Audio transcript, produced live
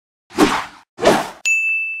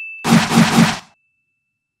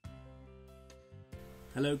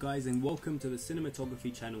Hello guys, and welcome to the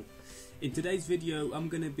cinematography channel. In today's video I'm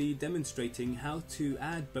going to be demonstrating how to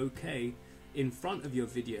add bokeh in front of your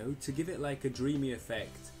video to give it like a dreamy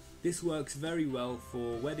effect. This works very well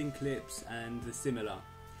for wedding clips and the similar.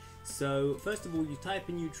 So first of all, you type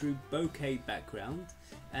in YouTube bokeh background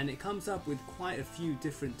and it comes up with quite a few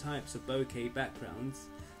different types of bokeh backgrounds.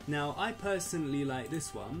 Now I personally like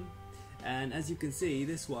this one, and as you can see,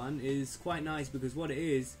 this one is quite nice because what it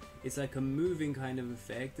is, it's like a moving kind of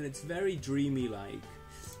effect and it's very dreamy like.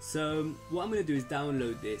 So what I'm going to do is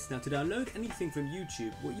download this. Now to download anything from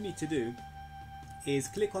YouTube, what you need to do is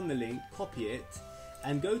click on the link, copy it,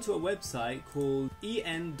 and go to a website called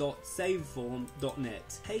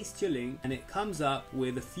en.saveform.net. Paste your link and it comes up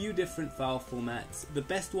with a few different file formats. The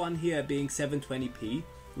best one here being 720p,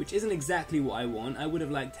 which isn't exactly what I want. I would have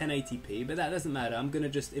liked 1080p, but that doesn't matter. I'm going to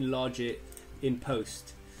just enlarge it in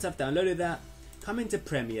post. So I've downloaded that. Come into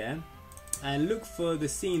Premiere and look for the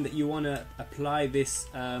scene that you want to apply this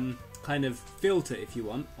kind of filter, if you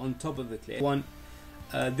want, on top of the clip. I want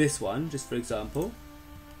this one, just for example,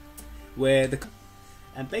 where the...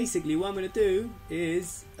 And basically what I'm going to do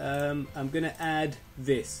is I'm going to add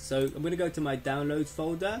this. So I'm going to go to my downloads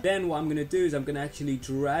folder. Then what I'm going to do is I'm going to actually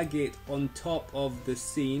drag it on top of the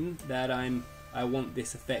scene that I want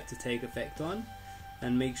this effect to take effect on,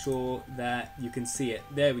 and make sure that you can see it.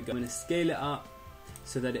 There we go. I'm going to scale it up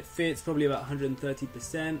so that it fits, probably about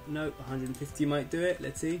 130%. Nope, 150 might do it.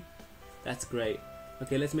 Let's see. That's great.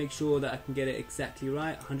 Okay, let's make sure that I can get it exactly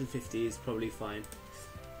right. 150 is probably fine.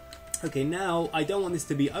 Okay, now I don't want this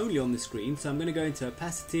to be only on the screen, so I'm going to go into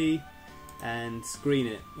opacity and screen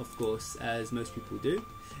it, of course, as most people do.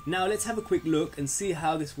 Now let's have a quick look and see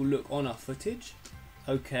how this will look on our footage.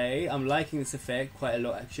 Okay, I'm liking this effect quite a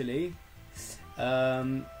lot actually.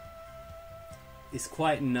 It's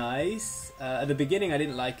quite nice. At the beginning I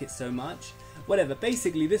didn't like it so much. Whatever,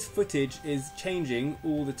 basically this footage is changing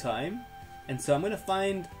all the time. And so I'm going to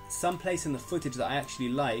find some place in the footage that I actually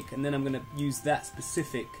like, and then I'm going to use that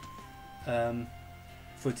specific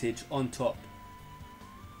footage on top,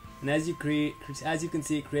 and as you can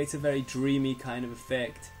see, it creates a very dreamy kind of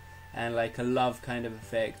effect and like a love kind of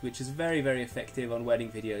effect, which is very, very effective on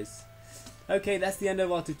wedding videos. Okay, that's the end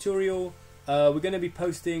of our tutorial. We're going to be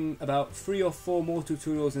posting about 3 or 4 more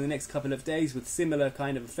tutorials in the next couple of days with similar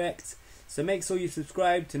kind of effects, so make sure you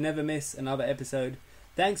subscribe to never miss another episode.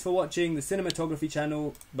 Thanks for watching the cinematography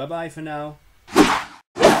channel. Bye bye for now.